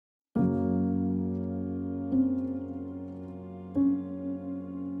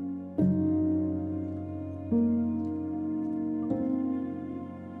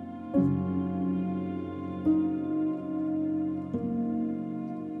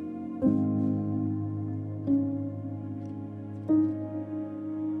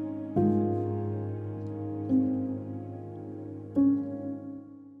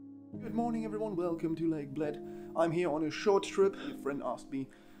welcome to Lake Bled. I'm here on a short trip. A friend asked me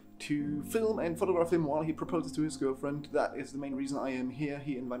to film and photograph him while he proposes to his girlfriend. That is the main reason I am here.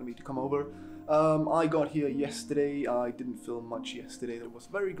 He invited me to come over. I got here yesterday. I didn't film much yesterday. It was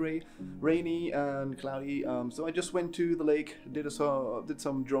very grey, rainy and cloudy. So I just went to the lake, did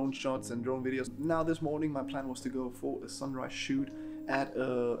some drone shots and drone videos. Now this morning my plan was to go for a sunrise shoot at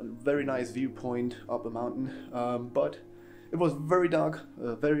a very nice viewpoint up a mountain. But it was very dark,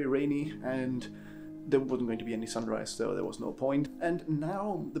 very rainy, and there wasn't going to be any sunrise, so there was no point. And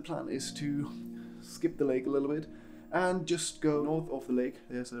now the plan is to skip the lake a little bit and just go north of the lake.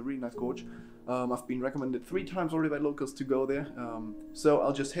 There's a really nice gorge. I've been recommended 3 times already by locals to go there, so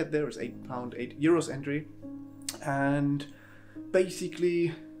I'll just head there. It's €8 entry, and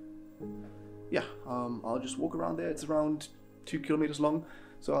basically, yeah, I'll just walk around there. It's around 2 kilometers long,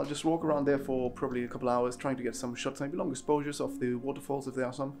 so I'll just walk around there for probably a couple hours trying to get some shots, maybe long exposures of the waterfalls if there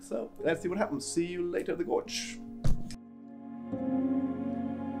are some. So let's see what happens. See you later at the gorge.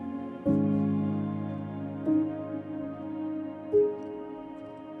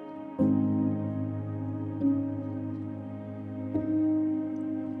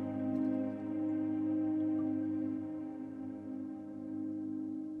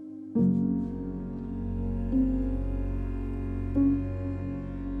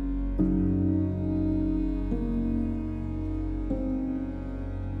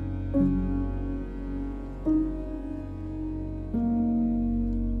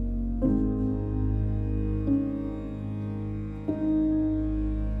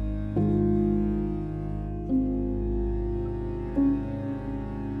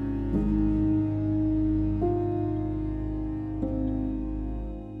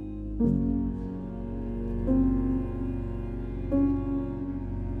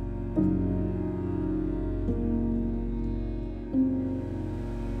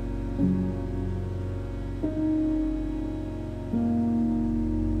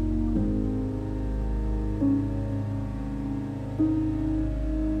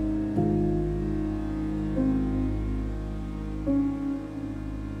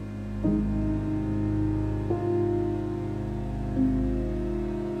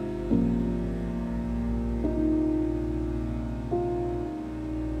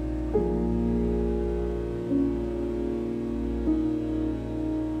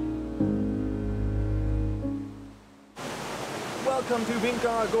 Welcome to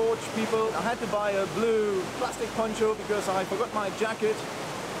Vintgar Gorge, people. I had to buy a blue plastic poncho because I forgot my jacket.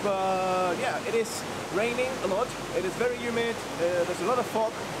 But yeah, it is raining a lot. It is very humid. There's a lot of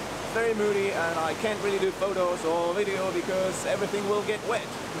fog. It's very moody, and I can't really do photos or video because everything will get wet.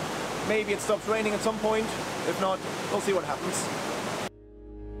 Maybe it stops raining at some point. If not, we'll see what happens.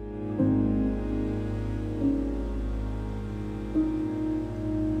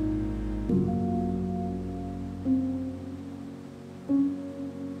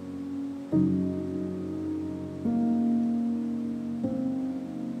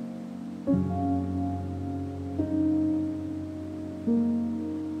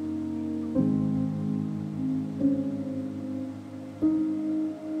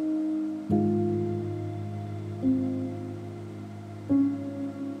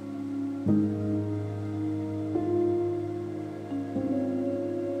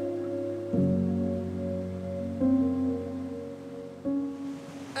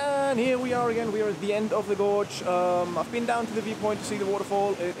 And here we are again. We are at the end of the gorge. I've been down to the viewpoint to see the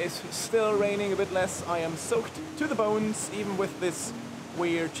waterfall. It is still raining a bit less. I am soaked to the bones, even with this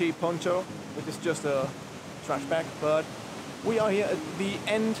weird cheap poncho, which is just a trash bag. But we are here at the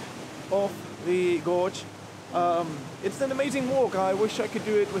end of the gorge. It's an amazing walk. I wish I could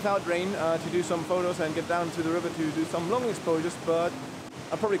do it without rain to do some photos and get down to the river to do some long exposures, but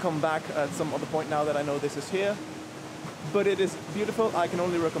I'll probably come back at some other point now that I know this is here. But it is beautiful. I can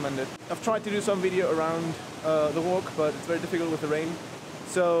only recommend it. I've tried to do some video around the walk, but it's very difficult with the rain.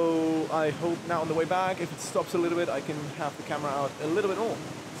 So I hope now on the way back, if it stops a little bit, I can have the camera out a little bit more.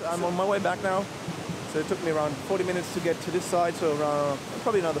 So I'm on my way back now. So it took me around 40 minutes to get to this side, so around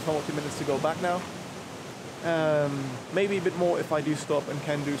probably another 40 minutes to go back now. Maybe a bit more if I do stop and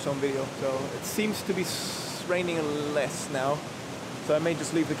can do some video. So it seems to be raining less now, so I may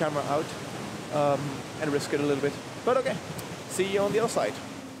just leave the camera out and risk it a little bit. But okay, see you on the other side.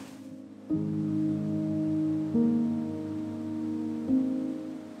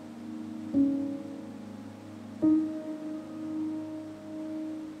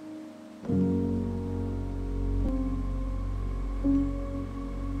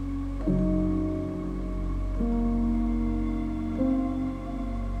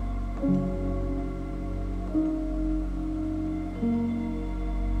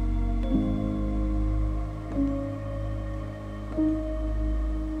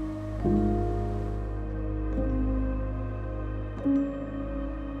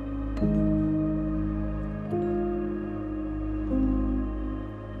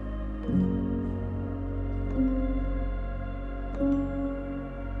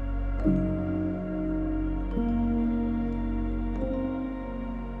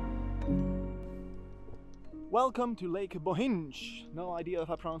 Welcome to Lake Bohinj. No idea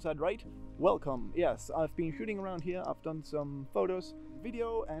if I pronounced that right. Welcome. Yes, I've been shooting around here. I've done some photos,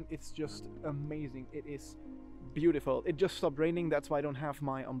 video, and it's just amazing. It is beautiful. It just stopped raining. That's why I don't have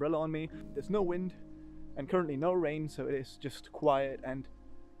my umbrella on me. There's no wind and currently no rain, so it is just quiet and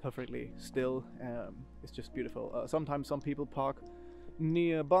perfectly still. It's just beautiful. Sometimes some people park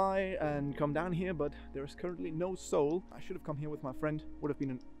nearby and come down here, but there is currently no soul. I should have come here with my friend. Would have been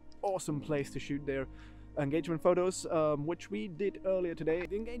an awesome place to shoot their engagement photos, which we did earlier today.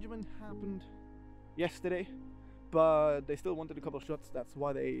 The engagement happened yesterday, but they still wanted a couple of shots. That's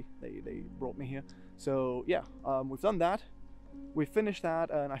why they brought me here. So yeah, we've done that. We finished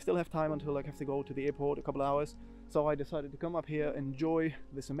that, and I still have time until I have to go to the airport, a couple of hours. So I decided to come up here, enjoy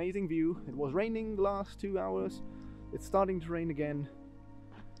this amazing view. It was raining the last 2 hours. It's starting to rain again.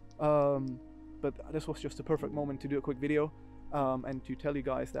 But this was just a perfect moment to do a quick video and to tell you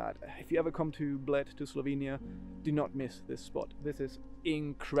guys that if you ever come to Bled, to Slovenia, do not miss this spot. This is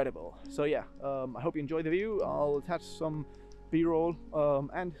incredible. So yeah, I hope you enjoy the view. I'll attach some B-roll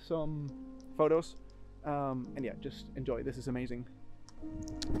and some photos. And yeah, just enjoy. This is amazing.